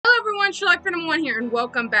everyone, SherlockFan1 here, and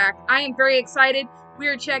welcome back. I am very excited. We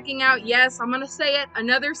are checking out, yes, I'm gonna say it,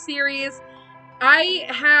 another series. I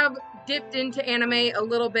have dipped into anime a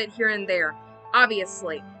little bit here and there,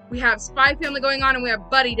 obviously. We have Spy Family going on, and we have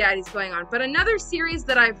Buddy Daddies going on. But another series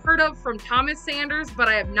that I've heard of from Thomas Sanders, but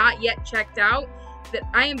I have not yet checked out, that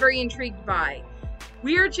I am very intrigued by.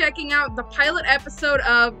 We are checking out the pilot episode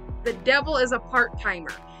of The Devil is a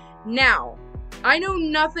Part-Timer. Now, I know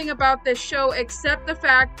nothing about this show except the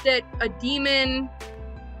fact that a demon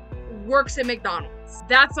works at McDonald's.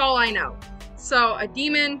 That's all I know. So, a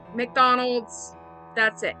demon, McDonald's,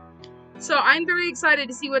 that's it. So, I'm very excited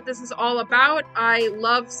to see what this is all about. I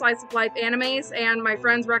love slice of life animes, and my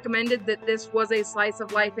friends recommended that this was a slice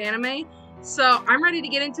of life anime. So, I'm ready to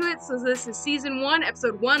get into it. So, this is Season 1,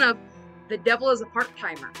 Episode 1 of The Devil is a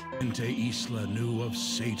Part-Timer. Ente Isla knew of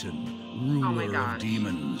Satan, ruler of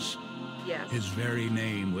demons. Yes. His very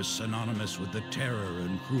name was synonymous with the terror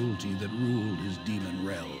and cruelty that ruled his demon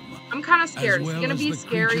realm. I'm kind of scared. It's gonna be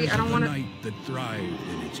scary. I don't want to. Night that thrived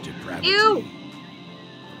in its depravity. Ew!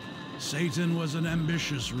 Satan was an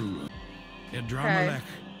ambitious ruler. Adramelech,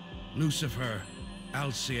 Lucifer,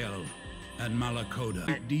 Alciel, and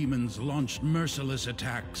Malakoda. Demons launched merciless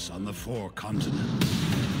attacks on the 4 continents.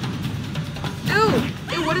 Ew!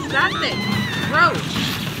 Ew! What is that thing? Gross!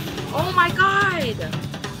 Oh my God!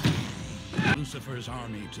 Lucifer's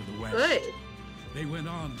army to the west. Good. They went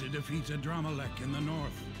on to defeat Adramelech in the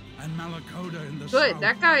north and Malakoda in the south. Good.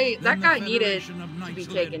 That guy needed to be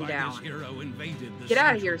taken down. Get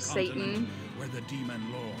out of here, Satan. Where the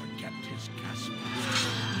demon lord kept his castle.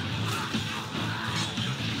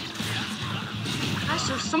 Gosh,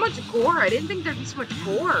 there's so much gore. I didn't think there'd be so much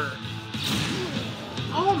gore.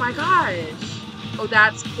 Oh my gosh. Oh,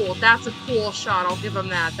 that's cool. That's a cool shot. I'll give him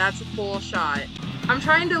that. That's a cool shot. I'm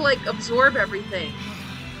trying to, like, absorb everything.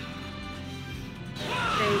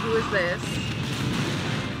 Okay, who is this?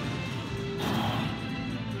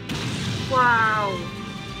 Wow.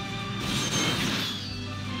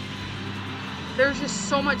 There's just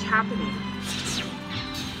so much happening.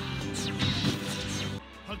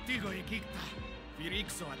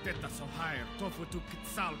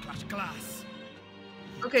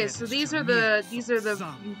 Okay, so these are the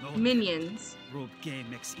minions,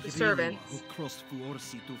 the servants.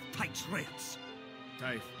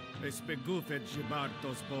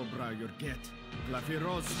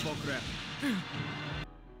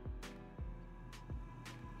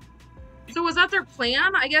 So was that their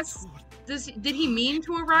plan? I guess. Did he mean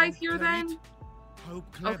to arrive here then?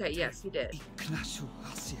 Okay, yes, he did.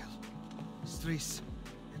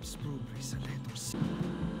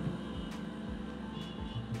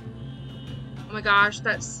 Oh my gosh,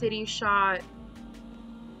 that city shot.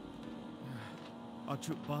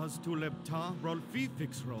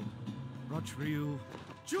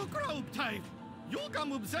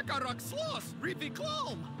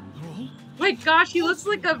 My gosh, he looks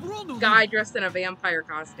like a guy dressed in a vampire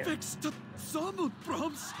costume.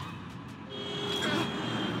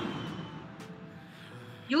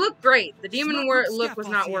 You look great. The demon look was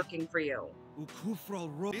not working for you.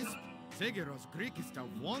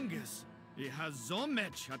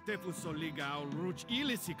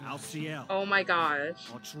 Oh my gosh.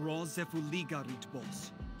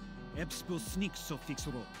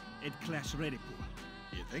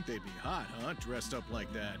 You think they'd be hot, huh? Dressed up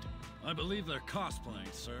like that. I believe they're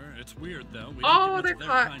cosplaying, sir. It's weird, though. Oh, they're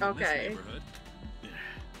okay.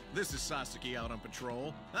 This is Sasuke out on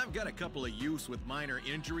patrol. I've got a couple of youths with minor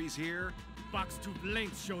injuries here. Box to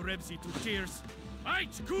blinks show Revsy to tears.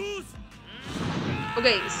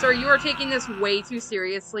 Okay, sir, you are taking this way too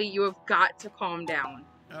seriously. You have got to calm down.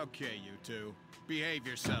 Okay, you two. Behave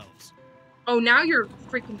yourselves. Oh, now you're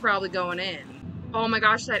freaking probably going in. Oh my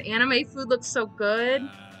gosh, that anime food looks so good.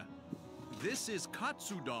 This is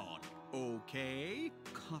Katsudon, okay?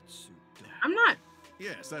 Katsudon. I'm not.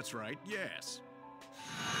 Yes, that's right, yes.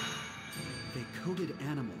 They coated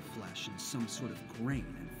animal flesh in some sort of grain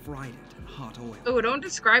and fried it in hot oil. Oh, don't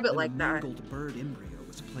describe it like that. A mangled bird embryo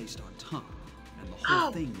was placed on top, and the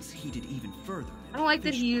whole thing was heated even further. I don't like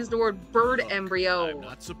that he used the word bird embryo. I'm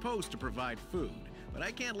not supposed to provide food, but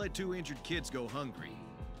I can't let 2 injured kids go hungry.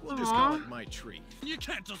 We'll just call it my treat. You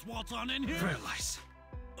can't just waltz on in here. Realize.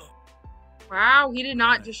 Wow, he did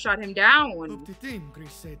not just shut him down.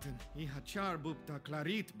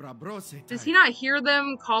 Does he not hear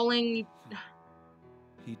them calling?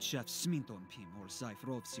 He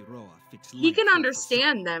can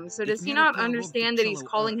understand them, so does he not understand that he's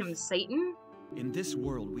calling him Satan? In this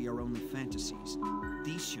world, we are only fantasies.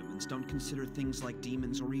 These humans don't consider things like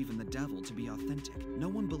demons or even the devil to be authentic. No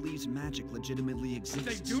one believes magic legitimately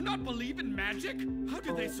exists. They do not believe in magic? How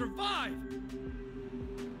do they survive?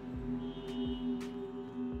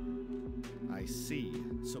 I see.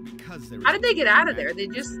 So because How did they get out of there?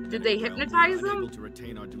 Did they hypnotize them? To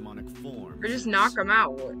retain our demonic forms. Or just knock them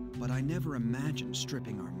out? But I never imagined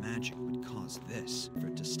stripping our magic would cause this, for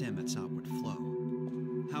it to stem its outward flow.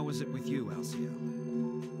 How is it with you, Alciel?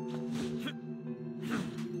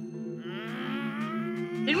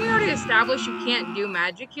 Didn't we already establish you can't do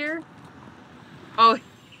magic here? Oh,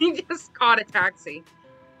 he just caught a taxi.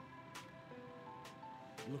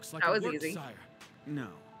 Looks like That it was worked, easy. sire. No.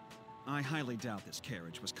 I highly doubt this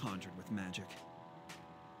carriage was conjured with magic.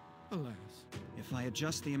 Alas. If I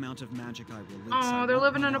adjust the amount of magic I release, Oh, I they're won't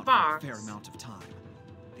living run in a out for box. a fair amount of time.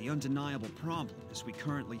 The undeniable problem is we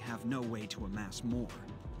currently have no way to amass more.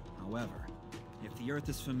 However, if the Earth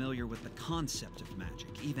is familiar with the concept of magic,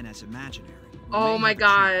 even as imaginary, we Oh may my have a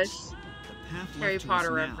gosh. chance. The path Harry left to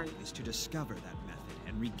Potter us now reference. is to discover that method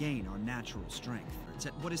and regain our natural strength. It's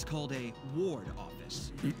at what is called a ward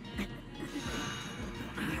office.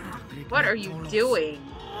 What are you doing?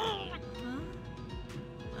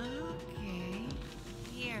 Okay.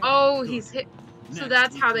 Here. Oh, he's hit. So Next,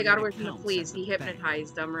 that's we how they got create away from the accounts police. at He the bank.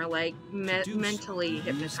 hypnotized them, or like To do so, mentally use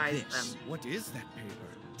hypnotized this. them. What is that paper?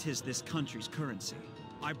 'Tis this country's currency.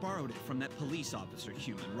 I borrowed it from that police officer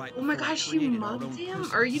human right Oh my before I gosh, you created our mugged own him?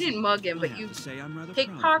 prisons. Or you didn't mug him, I but have you to say I'm rather proud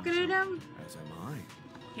of pickpocketed myself. him? As am I.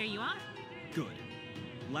 Here you are. Good.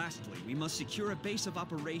 Lastly, we must secure a base of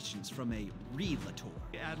operations from a relator.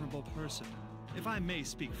 Admirable person. If I may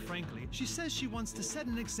speak frankly, she says she wants to set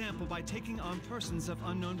an example by taking on persons of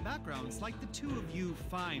unknown backgrounds, like the two of you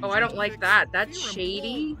fine. Oh, I don't like gentlemen. that. That's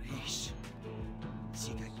shady.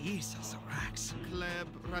 Kleb,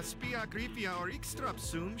 Raspia, Grifia, or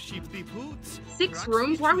Ixtrapsum, Shifty Poots. 6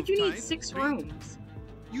 rooms? Why would you need 6 rooms?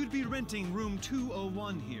 You'd be renting room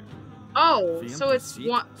 201 here. Oh, so it's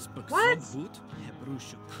one. What? Good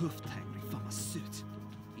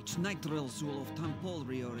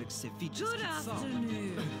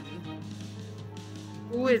afternoon.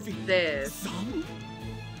 Who is this?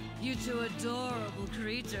 You two adorable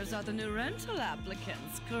creatures are the new rental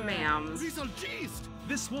applicants, correct? Ma'am.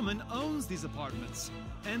 This woman owns these apartments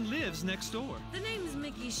and lives next door. The name's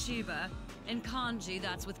Miki Shiba. In kanji,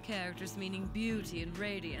 that's with characters meaning beauty and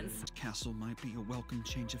radiance. Castle might be a welcome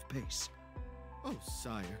change of pace. Oh,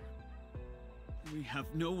 sire. We have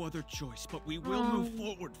no other choice, but we will move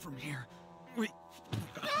forward from here.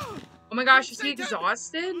 Oh my gosh, is he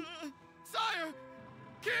exhausted? Sire!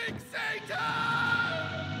 King Satan!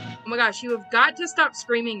 Oh my gosh, you have got to stop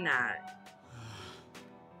screaming that.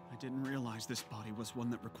 I didn't realize this body was one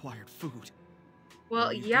that required food.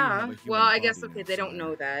 Well, You do yeah. have a human Well, I guess, body okay, now, they don't sire.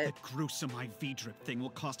 know that. That gruesome IV drip thing will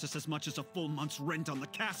cost us as much as a full month's rent on the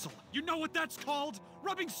castle. You know what that's called?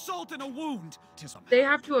 Rubbing salt in a wound. They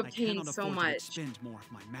have to I obtain cannot so afford to much. expend more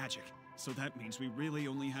of my magic. So that means we really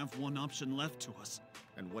only have one option left to us.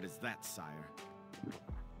 And what is that, sire?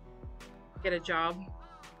 Get a job.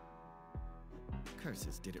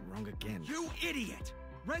 Curses did it wrong again. You idiot!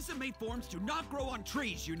 Resume forms do not grow on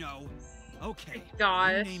trees, you know. Okay.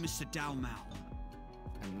 Gosh. Your name is Sadao Mao.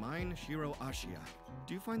 And mine, Shiro Ashia.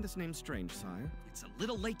 Do you find this name strange, sire? It's a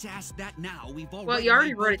little late to ask that now. We've already Well, you already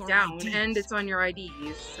made wrote both it our down, IDs. and it's on your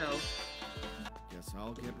IDs, so. Guess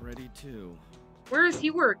I'll get ready too. Where is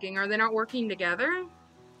he working? Are they not working together?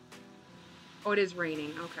 Oh, it is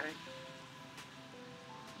raining. Okay.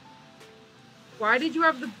 Why did you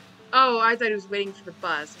have the... Oh, I thought he was waiting for the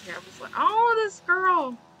bus. Okay, I was like, oh, this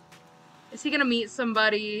girl. Is he gonna meet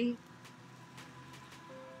somebody?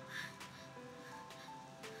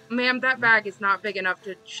 Ma'am, that bag is not big enough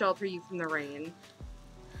to shelter you from the rain.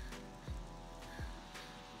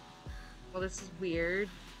 Well, this is weird.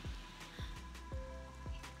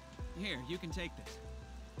 Here, you can take this.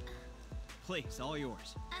 Please, all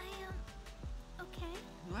yours. Okay.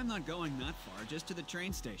 I'm not going that far, just to the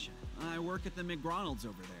train station. I work at the McDonald's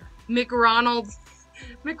over there. McRonald's.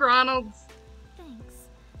 McRonald's. Thanks.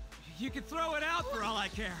 You can throw it out for all I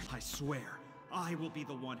care. I swear, I will be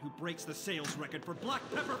the one who breaks the sales record for black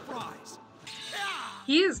pepper fries.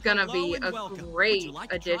 He is gonna Hello be and a welcome. Would great you like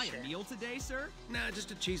to try addition. a meal today, sir? Nah,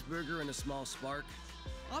 just a cheeseburger and a small spark.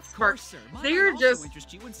 Of Spark. course, sir. Might They're I also just-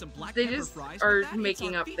 interest you in some black They pepper just fries are with that? It's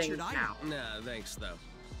making our up featured things item. now. Nah, thanks though.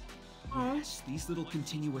 Yes, these little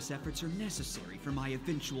continuous efforts are necessary for my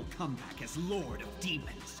eventual comeback as Lord of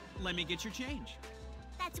Demons. Let me get your change.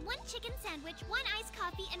 That's 1 chicken sandwich, 1 iced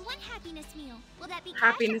coffee, and 1 happiness meal. Will that be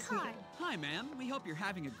Happiness cash or card? meal. Hi, ma'am. We hope you're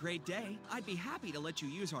having a great day. I'd be happy to let you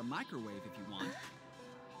use our microwave if you want.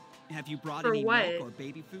 Have you brought For any what? milk or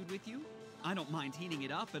baby food with you? I don't mind heating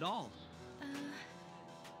it up at all.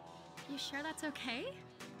 You sure that's okay?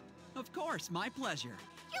 Of course, my pleasure.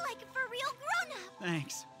 You're like a for real grown-up.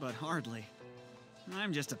 Thanks, but hardly.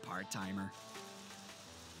 I'm just a part-timer.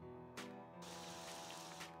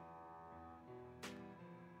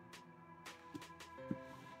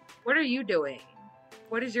 What are you doing?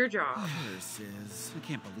 What is your job? Curses. I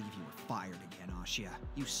can't believe you were fired again, Ashia.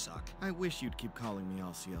 You suck. I wish you'd keep calling me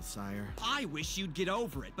Alciel, sire. I wish you'd get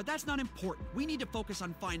over it, but that's not important. We need to focus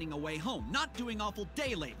on finding a way home, not doing awful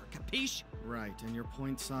day labor, capiche? Right, and your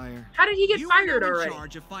point, sire? How did he get fired You are in already?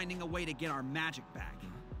 charge of finding a way to get our magic back.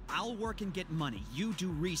 I'll work and get money. You do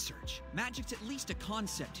research. Magic's at least a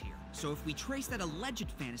concept here. So if we trace that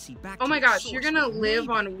alleged fantasy back Oh to my its gosh, source, you're gonna we'll live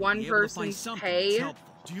maybe on one be able to find person's something pay? that's helpful.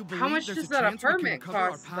 Do you believe How much there's does a that chance we can apartment recover our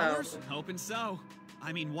cost, powers? though? Hoping so.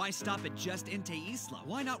 I mean, why stop at just Inte Isla?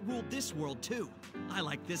 Why not rule this world too? I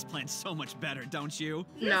like this plan so much better, don't you?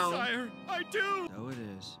 No. Sire, I do! So it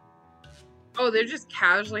is. Oh, they're just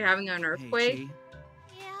casually having an Hey, earthquake?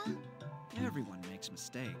 Chi, Yeah, everyone makes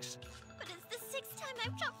mistakes. but it's the 6th time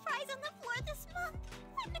I've dropped fries on the floor this month.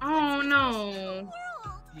 I'm the Oh clumsiest no. person in the world.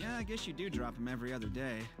 Yeah, I guess you do drop them every other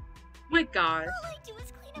day. My gosh. All I do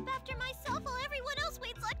is clean up after myself while everyone else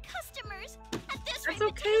waits on customers. At this rate, That's the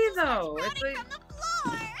okay, tables will start though. It's sprouting like- from the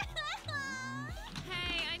floor.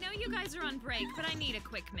 Hey, I know you guys are on break, but I need a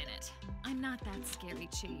quick minute. I'm not that scary,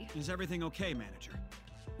 Chi. Is everything okay, manager?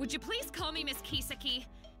 Would you please call me Miss Kisaki?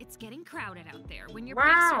 It's getting crowded out there. When your Wow.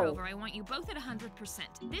 breaks are over, I want you both at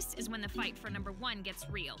 100%. This is when the fight for number 1 gets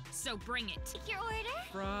real. So bring it. Your order?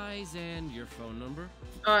 Fries and your phone number?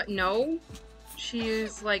 No.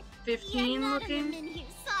 She's like Yeah, 15 not in looking. the menu,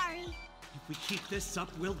 sorry. If we keep this up,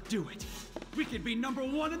 we'll do it. We could be number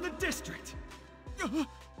 1 in the district.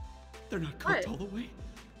 They're not cooked What? all the way.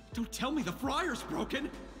 Don't tell me the fryer's broken.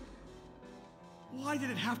 Why did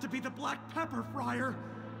it have to be the black pepper fryer?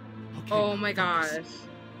 Okay, Oh now my focus. gosh.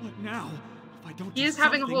 What now? If I don't He do is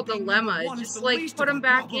having a whole something, being number dilemma. 1 is Just the like least put of him our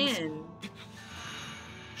back problems. in.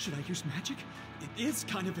 Should I use magic? It is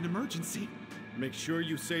kind of an emergency. Make sure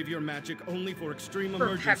you save your magic only for extreme For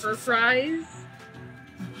emergencies. pepper fries?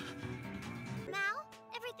 Mal,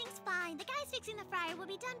 everything's fine. The guys fixing the fryer will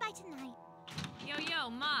be done by tonight. Yo,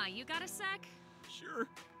 Ma, you got a sec? Sure.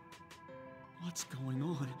 What's going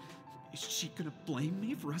on? Is she gonna blame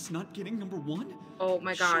me for us not getting number 1? Oh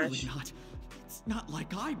my gosh. Surely not. It's not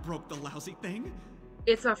like I broke the lousy thing.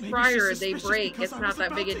 It's a Maybe she's fryer they suspicious break. because It's I not was that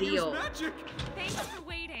about big a to use deal. magic. Thanks for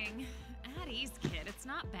waiting. At ease, kid. It's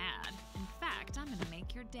not bad. In fact, I'm gonna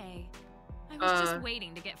make your day. I was just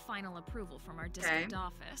waiting to get final approval from our district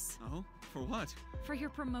office. Oh, for what? For your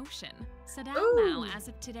promotion. So now, Ooh. as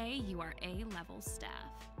of today, you are A-level staff.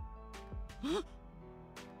 Oh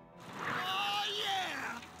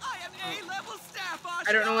yeah! I am A-level staff, Asha!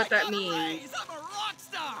 I don't know what that got a means. raise! I'm a rock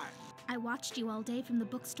star! I watched you all day from the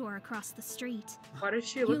bookstore across the street. Why does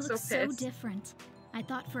she You look so look so pissed? different. I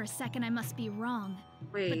thought for a second I must be wrong.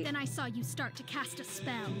 But Wait. then I saw you start to cast a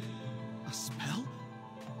spell. A spell?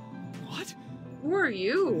 What? Who are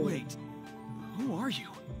you? Wait, who are you?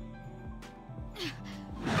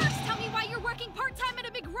 First tell me why you're working part-time at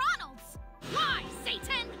a McDonald's! Why,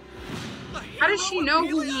 Satan? How does she know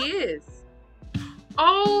who he is?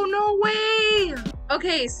 Oh, no way!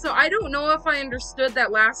 Okay, so I don't know if I understood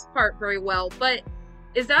that last part very well, but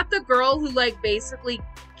is that the girl who, like, basically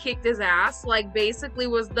kicked his ass? Like, basically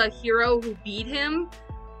was the hero who beat him?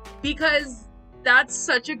 Because that's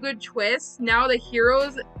such a good twist. Now the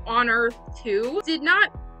heroes on Earth, too, did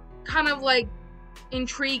not kind of, like,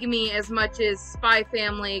 intrigue me as much as Spy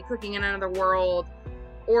Family, Cooking in Another World,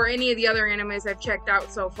 or any of the other animes I've checked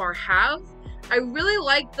out so far have. I really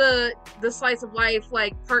like the slice of life,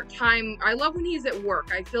 like, part-time. I love when he's at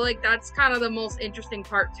work. I feel like that's kind of the most interesting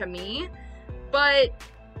part to me. But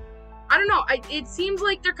I don't know. It seems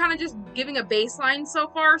like they're kind of just giving a baseline so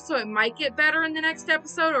far, so it might get better in the next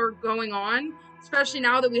episode or going on, especially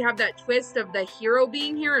now that we have that twist of the hero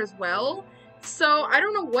being here as well. So I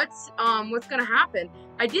don't know what's gonna happen.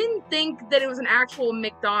 I didn't think that it was an actual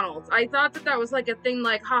McDonald's. I thought that was like a thing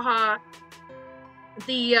like, haha,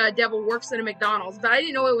 the devil works at a McDonald's, but I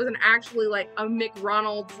didn't know it was actually like a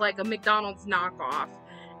McDonald's, like a McDonald's knockoff.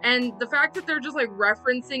 And the fact that they're just like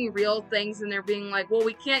referencing real things and they're being like, well,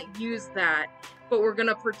 we can't use that, but we're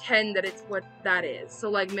gonna pretend that it's what that is. So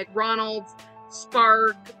like McDonald's,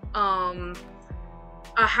 Spark,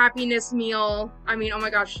 a happiness meal. I mean, oh my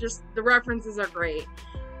gosh, just the references are great.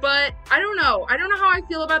 But I don't know. I don't know how I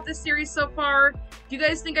feel about this series so far. Do you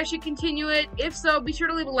guys think I should continue it? If so, be sure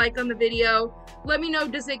to leave a like on the video. Let me know,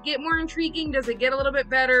 does it get more intriguing? Does it get a little bit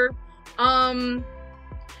better?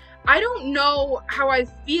 I don't know how I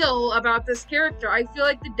feel about this character. I feel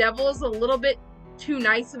like the devil is a little bit too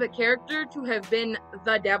nice of a character to have been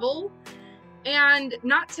the devil. And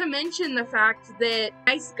not to mention the fact that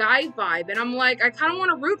nice guy vibe. And I'm like, I kind of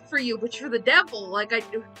want to root for you, but you're the devil. Like,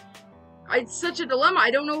 it's such a dilemma.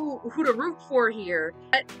 I don't know who to root for here.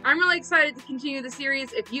 But I'm really excited to continue the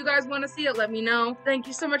series. If you guys want to see it, let me know. Thank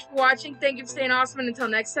you so much for watching. Thank you for staying awesome. And until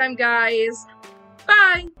next time, guys,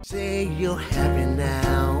 bye. Say you're happy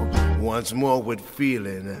now. Once more with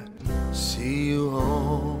feeling. See you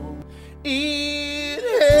home in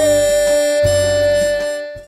hell.